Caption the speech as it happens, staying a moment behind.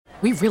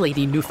We really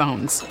need new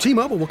phones.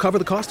 T-Mobile will cover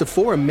the cost of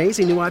 4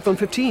 amazing new iPhone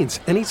 15s,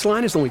 and each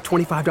line is only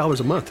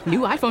 $25 a month. New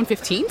iPhone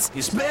 15s?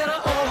 It's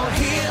better over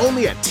here.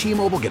 Only at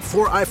T-Mobile, get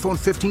 4 iPhone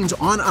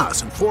 15s on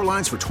us and 4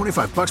 lines for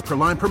 $25 per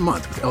line per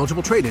month with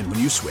eligible trade-in when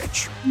you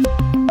switch.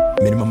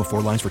 Minimum of 4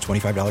 lines for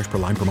 $25 per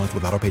line per month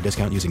with autopay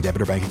discount using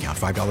debit or bank account.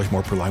 $5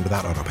 more per line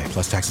without autopay,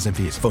 plus taxes and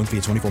fees. Phone fee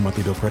at 24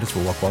 monthly bill credits for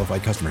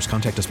well-qualified customers.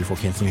 Contact us before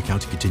canceling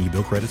account to continue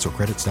bill credits or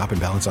credit stop and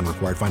balance on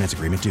required finance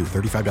agreement due.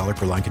 $35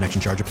 per line connection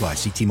charge applies.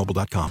 See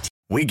T-Mobile.com.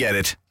 We get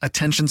it.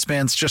 Attention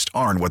spans just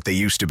aren't what they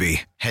used to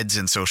be. Heads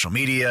in social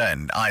media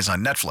and eyes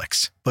on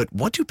Netflix. But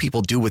what do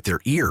people do with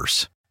their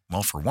ears?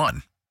 Well, for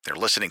one, they're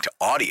listening to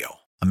audio.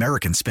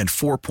 Americans spend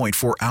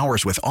 4.4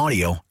 hours with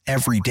audio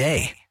every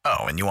day.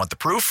 Oh, and you want the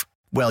proof?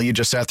 Well, you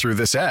just sat through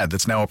this ad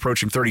that's now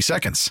approaching 30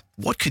 seconds.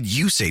 What could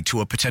you say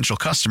to a potential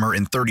customer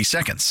in 30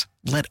 seconds?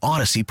 Let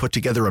Odyssey put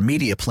together a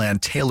media plan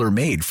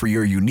tailor-made for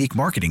your unique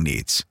marketing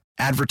needs.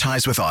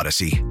 Advertise with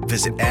Odyssey.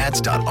 Visit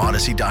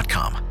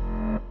ads.odyssey.com.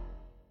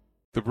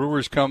 The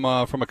Brewers come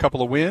from a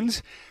couple of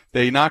wins.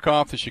 They knock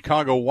off the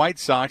Chicago White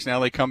Sox. Now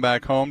they come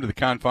back home to the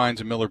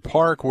confines of Miller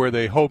Park, where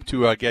they hope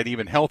to get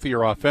even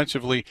healthier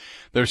offensively.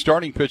 Their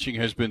starting pitching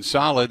has been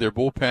solid. Their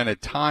bullpen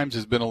at times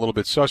has been a little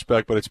bit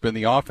suspect, but it's been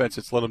the offense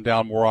that's let them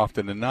down more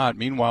often than not.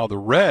 Meanwhile, the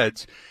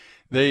Reds,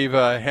 they've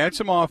had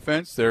some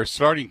offense. Their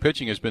starting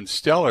pitching has been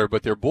stellar,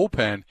 but their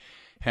bullpen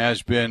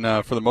has been,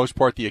 for the most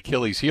part, the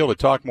Achilles heel. To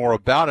talk more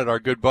about it, our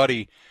good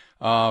buddy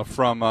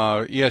from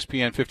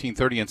ESPN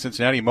 1530 in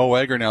Cincinnati, Mo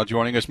Egger, now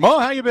joining us. Mo,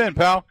 how you been,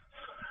 pal?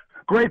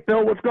 Great,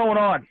 Bill. What's going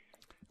on?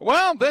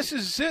 Well, this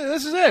is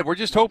it. We're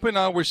just hoping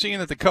we're seeing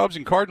that the Cubs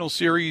and Cardinals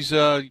series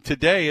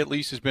today at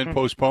least has been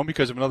postponed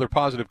because of another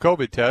positive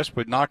COVID test.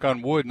 But knock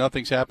on wood,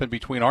 nothing's happened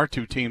between our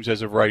two teams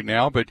as of right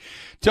now. But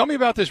tell me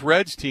about this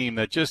Reds team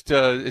that just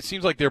it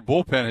seems like their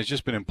bullpen has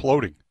just been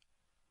imploding.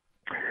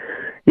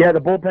 Yeah, the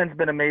bullpen's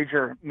been a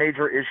major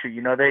issue.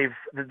 You know, they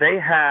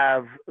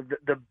have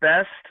the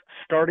best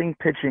starting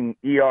pitching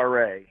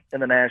ERA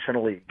in the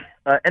National League,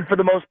 and for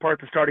the most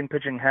part, the starting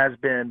pitching has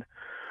been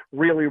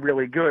really,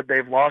 really good.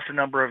 They've lost a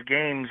number of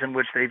games in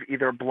which they've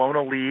either blown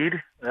a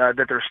lead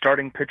that their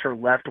starting pitcher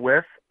left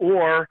with,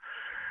 or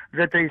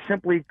that they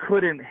simply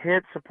couldn't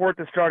support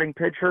the starting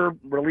pitcher.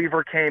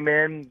 Reliever came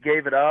in,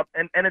 gave it up,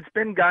 and it's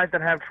been guys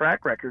that have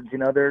track records. You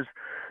know, there's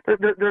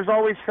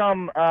always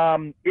some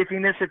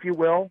iffiness, if you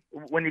will,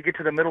 when you get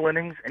to the middle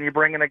innings and you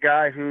bring in a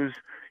guy who's,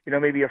 you know,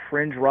 maybe a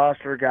fringe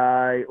roster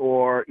guy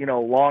or, you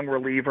know, long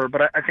reliever.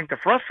 But I think the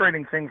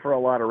frustrating thing for a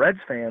lot of Reds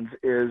fans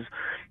is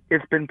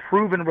it's been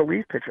proven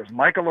relief pitchers.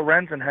 Michael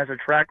Lorenzen has a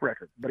track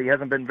record, but he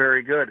hasn't been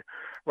very good.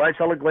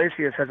 Raisel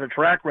Iglesias has a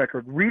track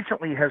record.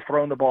 Recently has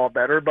thrown the ball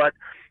better, but,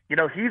 you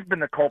know, he's been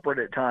the culprit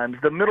at times.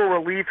 The middle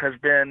relief has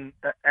been,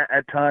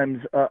 at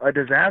times, a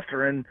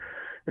disaster. And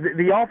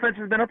the offense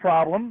has been a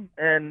problem,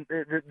 and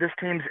this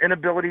team's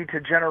inability to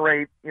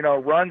generate, you know,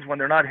 runs when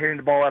they're not hitting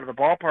the ball out of the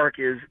ballpark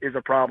is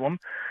a problem.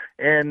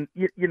 And,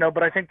 you know,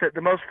 but I think that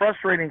the most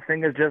frustrating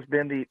thing has just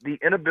been the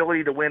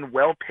inability to win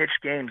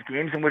well-pitched games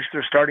in which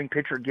their starting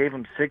pitcher gave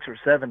them 6 or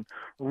 7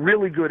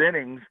 really good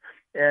innings,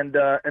 and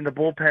the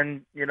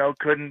bullpen, you know,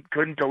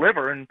 couldn't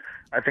deliver. And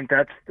I think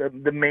that's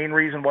the main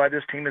reason why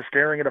this team is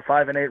staring at a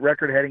 5-8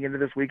 record heading into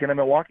this weekend in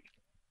Milwaukee.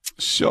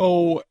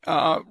 So,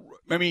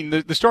 I mean,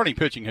 the starting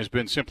pitching has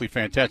been simply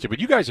fantastic, but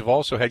you guys have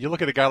also had, you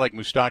look at a guy like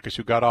Moustakas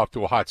who got off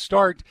to a hot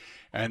start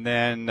and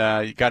then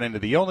got into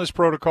the illness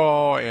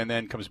protocol and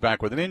then comes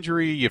back with an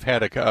injury. You've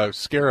had a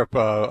scare-up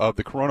of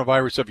the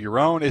coronavirus of your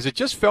own. Has it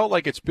just felt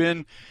like it's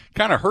been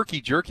kind of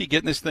herky-jerky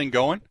getting this thing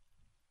going?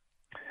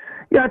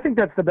 Yeah, I think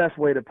that's the best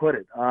way to put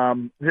it.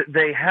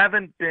 They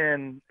haven't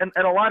been, and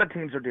a lot of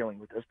teams are dealing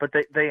with this, but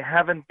they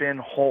haven't been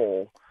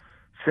whole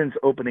since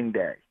opening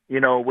day. You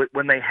know,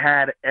 when they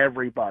had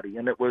everybody,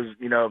 and it was,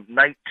 you know,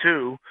 night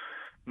 2,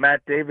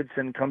 Matt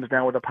Davidson comes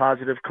down with a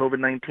positive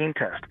COVID-19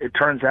 test. It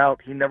turns out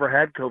he never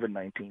had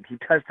COVID-19. He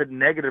tested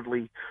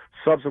negatively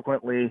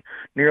subsequently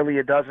nearly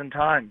a dozen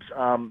times.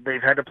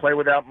 They've had to play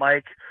without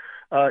Mike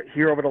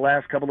here over the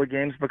last couple of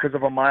games because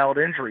of a mild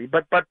injury.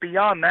 But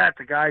beyond that,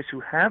 the guys who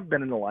have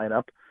been in the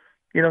lineup,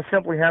 you know,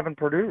 simply haven't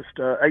produced.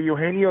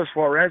 Eugenio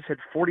Suarez hit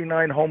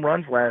 49 home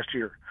runs last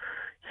year.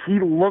 He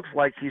looks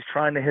like he's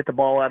trying to hit the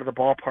ball out of the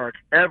ballpark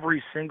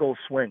every single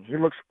swing. He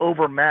looks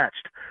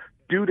overmatched.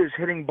 Dude is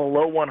hitting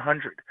below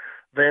 100.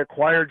 They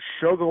acquired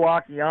Shogo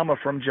Akiyama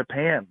from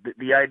Japan.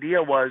 The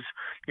idea was,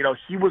 you know,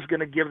 he was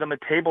going to give them a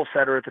table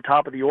setter at the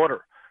top of the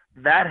order.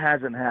 That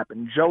hasn't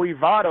happened. Joey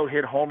Votto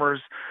hit homers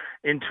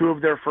in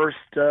their first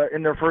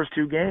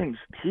 2 games.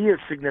 He is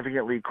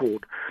significantly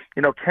cooled.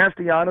 You know,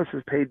 Castellanos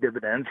has paid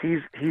dividends.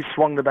 He's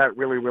swung the bat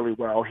really, really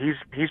well.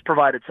 He's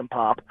provided some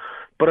pop.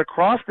 But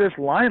across this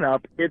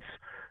lineup,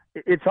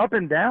 it's up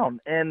and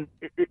down. And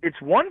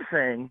it's one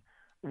thing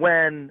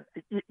when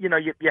you know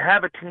you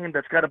have a team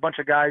that's got a bunch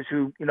of guys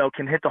who, you know,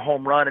 can hit the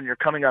home run and you're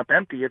coming up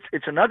empty.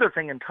 It's another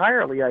thing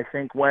entirely, I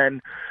think,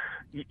 when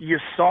you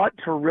sought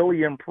to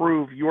really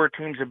improve your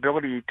team's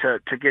ability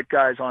to get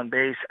guys on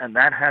base, and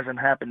that hasn't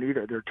happened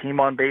either. Their team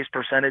on base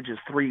percentage is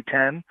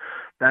 .310.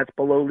 That's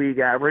below league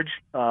average.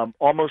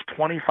 Almost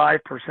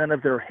 25%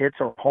 of their hits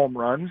are home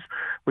runs,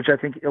 which I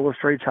think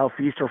illustrates how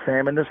feast or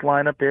famine this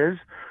lineup is.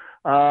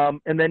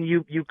 And then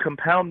you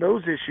compound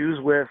those issues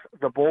with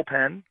the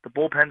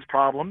bullpen's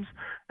problems.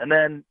 And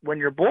then when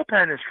your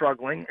bullpen is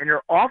struggling and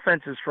your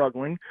offense is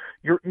struggling,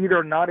 you're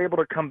either not able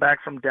to come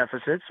back from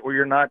deficits, or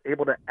you're not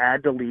able to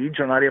add to leads,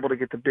 or not able to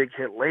get the big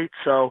hit late.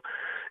 So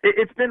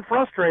it's been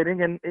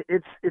frustrating, and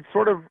it's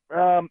sort of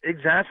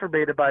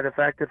exacerbated by the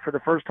fact that for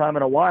the first time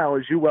in a while,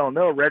 as you well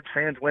know, Reds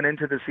fans went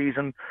into the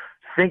season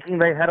thinking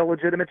they had a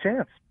legitimate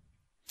chance.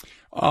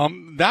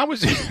 That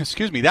was,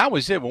 that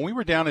was it. When we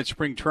were down at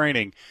spring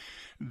training,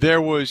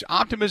 there was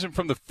optimism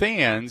from the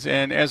fans,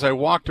 and as I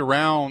walked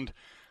around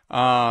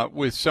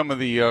with some of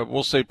the,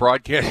 we'll say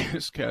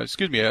broadcast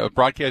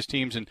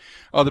teams and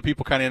other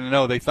people kind of in the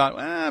know, they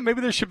thought, maybe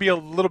there should be a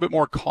little bit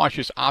more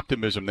cautious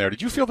optimism there.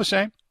 Did you feel the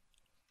same?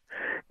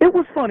 It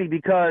was funny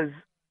because,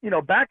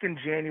 back in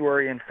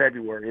January and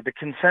February, the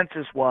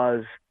consensus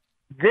was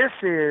this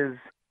is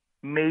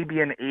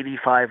maybe an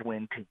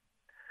 85-win team.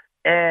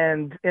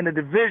 And in a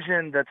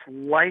division that's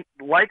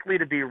likely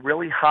to be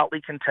really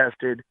hotly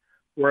contested,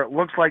 where it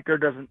looks like there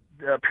doesn't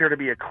appear to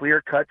be a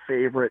clear-cut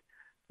favorite,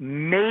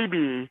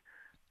 maybe,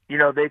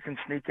 they can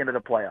sneak into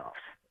the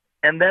playoffs.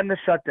 And then the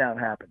shutdown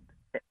happened.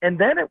 And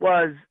then it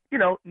was,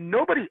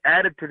 nobody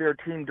added to their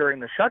team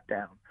during the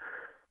shutdown.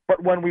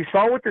 But when we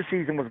saw what the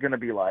season was going to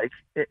be like,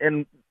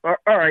 and all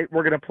right,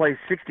 we're going to play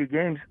 60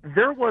 games,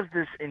 there was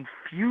this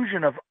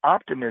infusion of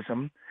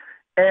optimism,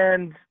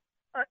 and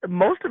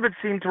most of it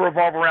seemed to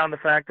revolve around the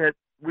fact that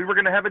we were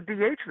going to have a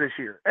DH this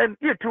year. And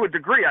to a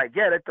degree, I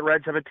get it. The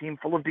Reds have a team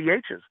full of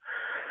DHs.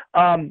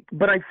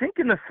 But I think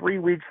in the 3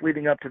 weeks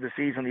leading up to the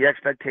season, the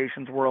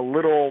expectations were a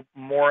little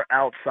more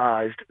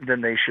outsized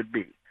than they should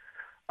be.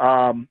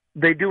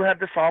 They do have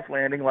the soft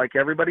landing, like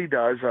everybody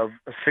does, of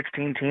a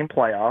 16-team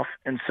playoff.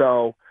 And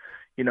so,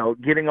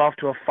 getting off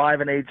to a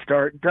 5-8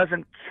 start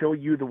doesn't kill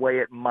you the way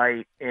it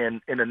might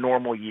in a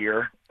normal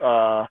year.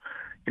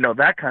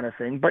 That kind of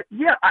thing. But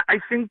yeah, I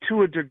think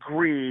to a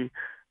degree,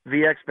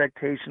 the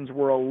expectations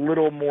were a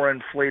little more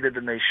inflated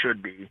than they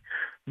should be.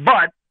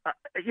 But,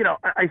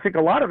 I think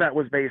a lot of that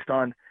was based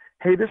on,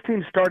 hey, this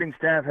team's starting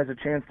staff has a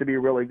chance to be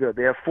really good.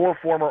 They have 4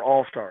 former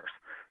All-Stars.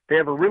 They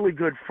have a really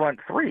good front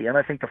 3. And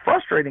I think the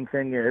frustrating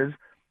thing is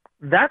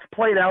that's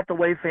played out the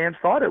way fans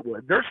thought it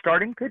would. Their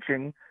starting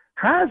pitching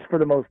has, for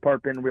the most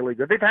part, been really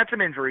good. They've had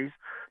some injuries,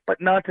 but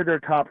not to their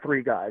top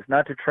 3 guys,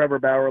 not to Trevor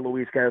Bauer,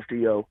 Luis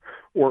Castillo,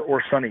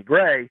 or Sonny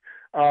Gray.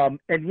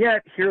 And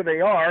yet, here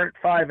they are at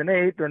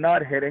 5-8. They're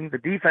not hitting. The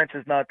defense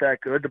is not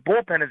that good. The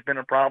bullpen has been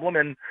a problem,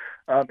 and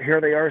here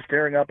they are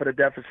staring up at a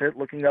deficit,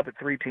 looking up at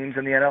 3 teams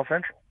in the NL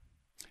Central.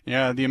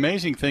 Yeah, the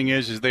amazing thing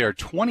is they are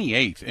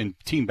 28th in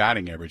team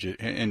batting average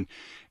and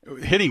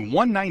hitting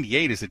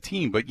 198 as a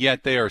team, but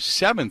yet they are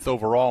 7th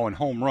overall in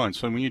home runs.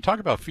 So when you talk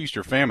about feast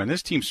or famine,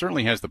 this team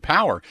certainly has the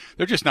power.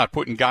 They're just not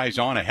putting guys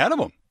on ahead of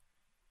them.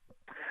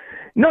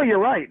 No, you're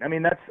right. I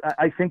mean,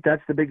 I think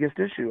that's the biggest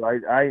issue.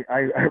 I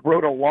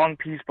wrote a long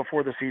piece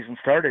before the season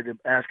started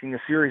asking a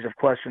series of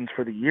questions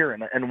for the year,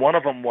 and one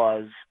of them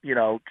was,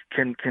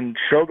 can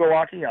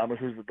Shogo Akiyama,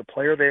 who's the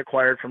player they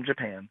acquired from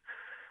Japan,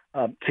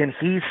 can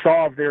he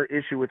solve their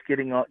issue with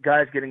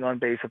guys getting on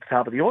base at the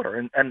top of the order?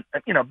 And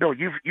Bill,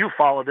 you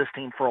followed this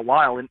team for a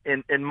while.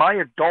 In my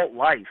adult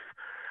life,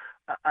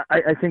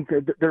 I think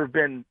that there have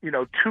been,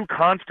 2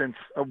 constants.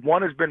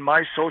 One has been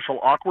my social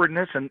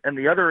awkwardness, and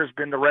the other has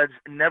been the Reds'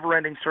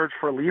 never-ending search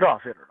for a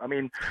leadoff hitter. I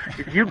mean,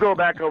 if you go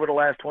back over the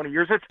last 20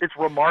 years, it's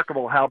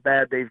remarkable how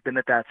bad they've been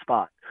at that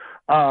spot.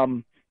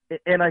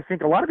 And I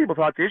think a lot of people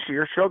thought this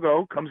year,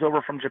 Shogo comes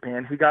over from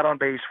Japan. He got on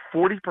base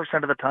 40%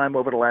 of the time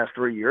over the last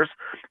 3 years.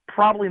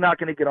 Probably not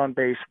going to get on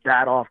base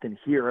that often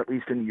here, at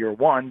least in year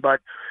 1. But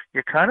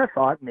you kind of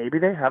thought maybe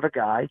they have a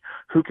guy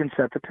who can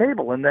set the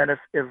table. And then if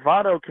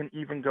Votto can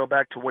even go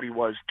back to what he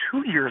was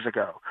 2 years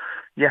ago,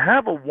 you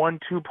have a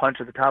 1-2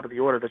 punch at the top of the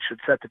order that should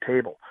set the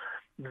table.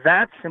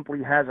 That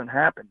simply hasn't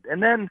happened.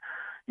 And then,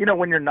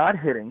 when you're not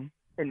hitting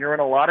and you're in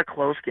a lot of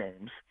close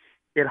games,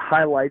 it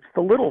highlights the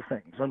little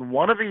things. And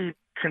one of the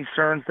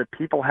concerns that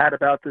people had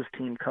about this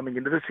team coming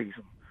into the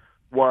season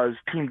was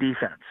team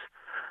defense.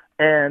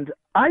 And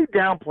I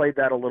downplayed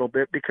that a little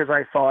bit because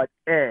I thought,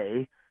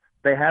 A,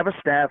 they have a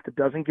staff that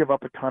doesn't give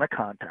up a ton of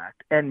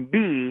contact, and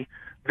B,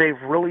 they've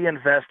really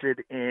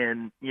invested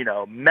in,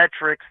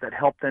 metrics that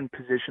help them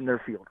position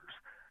their fielders.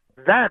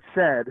 That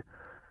said,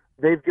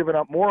 they've given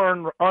up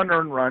more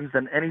unearned runs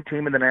than any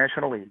team in the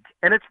National League.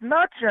 And it's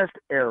not just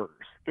errors.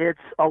 It's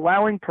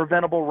allowing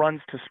preventable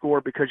runs to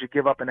score because you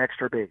give up an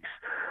extra base,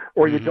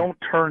 or you don't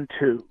turn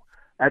 2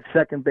 at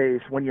second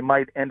base when you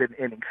might end an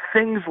inning.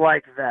 Things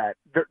like that.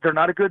 They're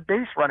not a good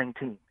base running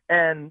team.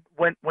 And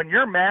when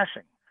you're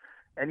mashing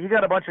and you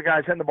got a bunch of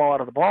guys hitting the ball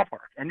out of the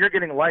ballpark and you're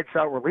getting lights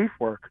out relief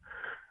work,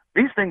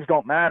 these things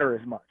don't matter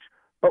as much.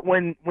 But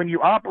when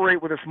you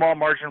operate with a small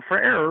margin for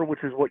error,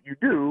 which is what you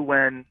do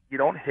when you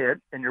don't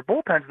hit and your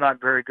bullpen's not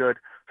very good,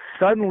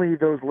 suddenly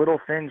those little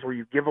things where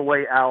you give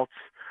away outs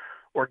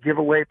or give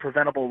away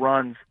preventable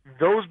runs,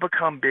 those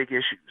become big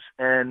issues,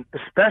 and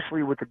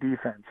especially with the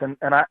defense. And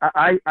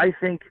I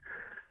think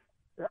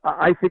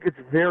it's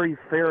very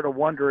fair to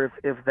wonder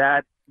if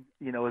that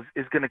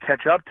is going to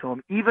catch up to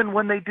them, even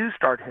when they do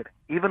start hitting,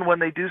 even when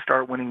they do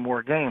start winning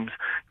more games.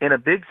 In a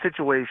big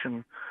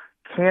situation,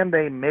 can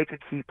they make a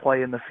key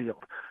play in the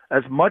field?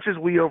 As much as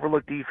we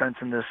overlook defense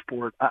in this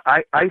sport,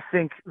 I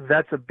think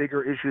that's a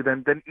bigger issue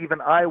than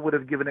even I would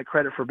have given it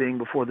credit for being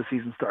before the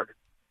season started.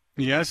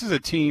 Yeah, this is a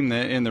team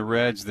that in the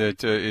Reds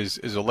that is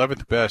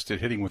 11th best at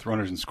hitting with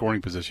runners in scoring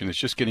position. It's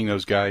just getting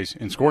those guys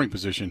in scoring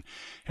position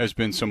has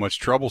been so much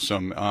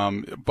troublesome.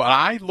 But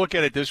I look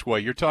at it this way.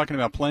 You're talking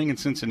about playing in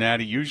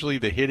Cincinnati. Usually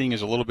the hitting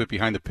is a little bit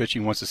behind the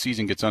pitching once the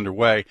season gets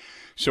underway.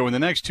 So in the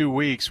next 2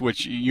 weeks,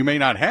 which you may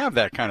not have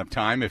that kind of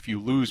time if you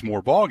lose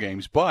more ball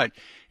games, but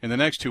in the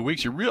next 2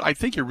 weeks, I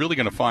think you're really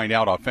going to find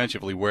out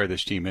offensively where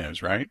this team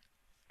is, right?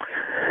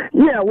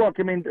 Yeah, look,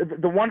 I mean,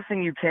 the one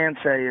thing you can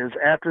say is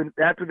after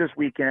this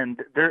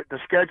weekend, the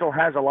schedule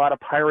has a lot of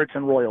Pirates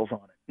and Royals on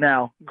it.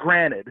 Now,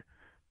 granted,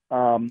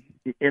 in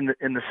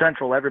the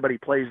Central, everybody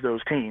plays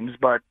those teams,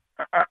 but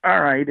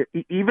all right,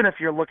 even if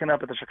you're looking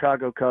up at the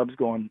Chicago Cubs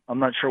going, I'm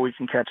not sure we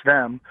can catch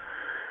them,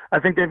 I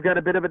think they've got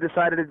a bit of a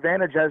decided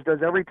advantage, as does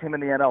every team in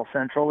the NL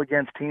Central,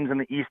 against teams in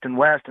the East and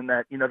West, in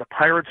that, the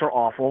Pirates are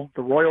awful,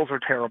 the Royals are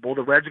terrible,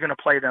 the Reds are going to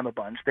play them a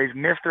bunch. They've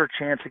missed their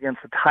chance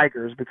against the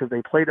Tigers because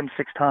they played them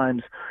 6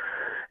 times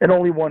and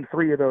only won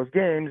 3 of those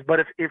games. But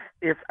if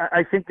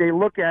I think they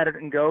look at it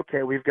and go,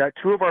 okay, we've got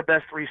 2 of our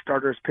best 3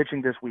 starters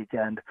pitching this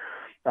weekend.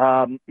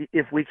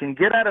 If we can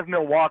get out of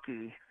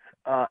Milwaukee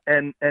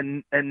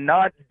and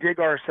not dig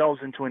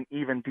ourselves into an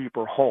even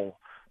deeper hole,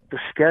 the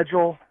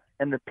schedule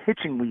and the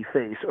pitching we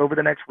face over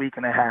the next week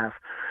and a half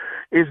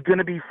is going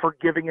to be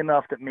forgiving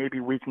enough that maybe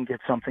we can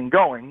get something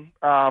going.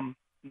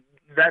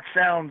 That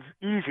sounds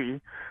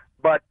easy,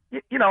 but,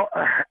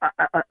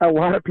 a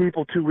lot of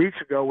people 2 weeks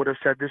ago would have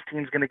said this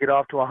team's going to get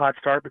off to a hot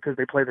start because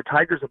they play the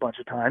Tigers a bunch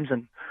of times,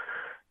 and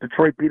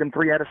Detroit beat them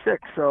 3 out of 6.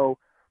 So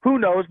who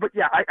knows? But,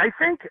 yeah, I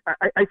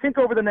think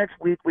over the next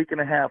week and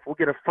a half, we'll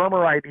get a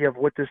firmer idea of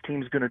what this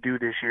team's going to do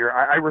this year.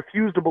 I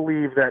refuse to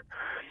believe that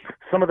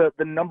some of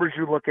the numbers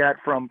you look at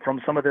from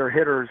some of their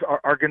hitters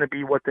are going to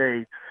be what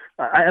they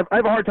I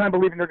have a hard time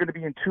believing they're going to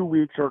be in 2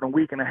 weeks or in a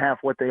week and a half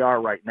what they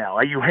are right now.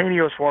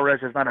 Eugenio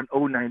Suarez is not an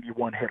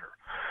 091 hitter.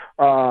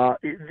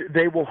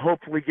 They will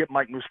hopefully get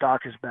Mike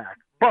Moustakas back.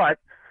 But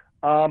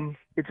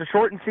it's a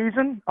shortened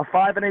season. A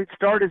 5-8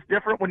 start is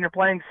different when you're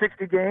playing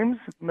 60 games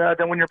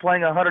than when you're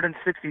playing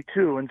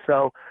 162. And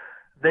so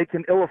they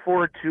can ill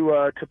afford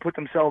to put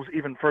themselves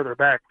even further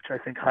back, which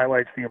I think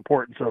highlights the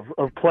importance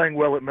of playing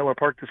well at Miller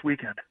Park this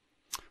weekend.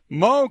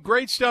 Mo,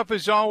 great stuff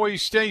as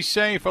always. Stay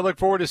safe. I look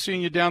forward to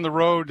seeing you down the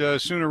road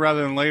sooner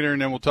rather than later,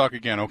 and then we'll talk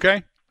again,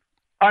 okay?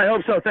 I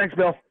hope so. Thanks,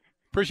 Bill.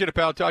 Appreciate it,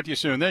 pal. Talk to you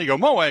soon. There you go.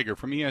 Mo Egger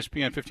from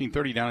ESPN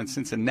 1530 down in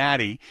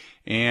Cincinnati.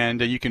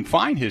 And you can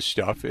find his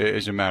stuff,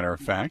 as a matter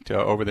of fact,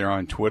 over there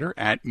on Twitter,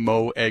 at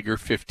Mo Egger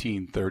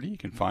 1530. You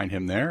can find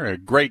him there. A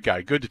great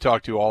guy. Good to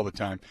talk to all the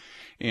time.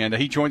 And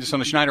he joins us on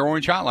the Schneider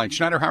Orange Hotline.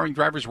 Schneider hiring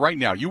drivers right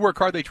now. You work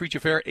hard, they treat you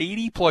fair.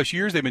 80-plus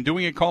years they've been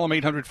doing it. Call them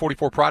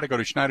 844-PRODUCT. Go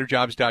to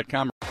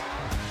schneiderjobs.com.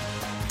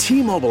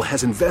 T-Mobile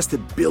has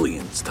invested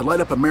billions to light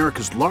up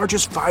America's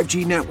largest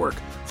 5G network,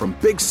 from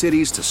big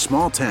cities to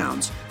small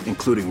towns,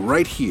 including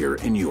right here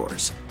in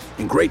yours.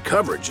 And great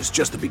coverage is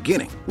just the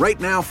beginning. Right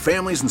now,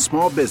 families and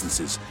small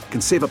businesses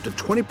can save up to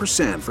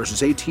 20%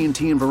 versus AT&T and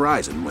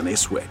Verizon when they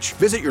switch.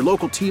 Visit your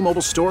local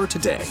T-Mobile store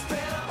today.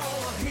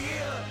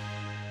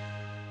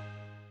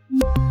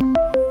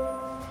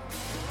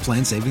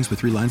 Plan savings with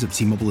 3 lines of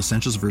T-Mobile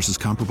Essentials versus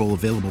comparable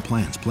available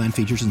plans. Plan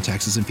features and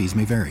taxes and fees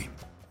may vary.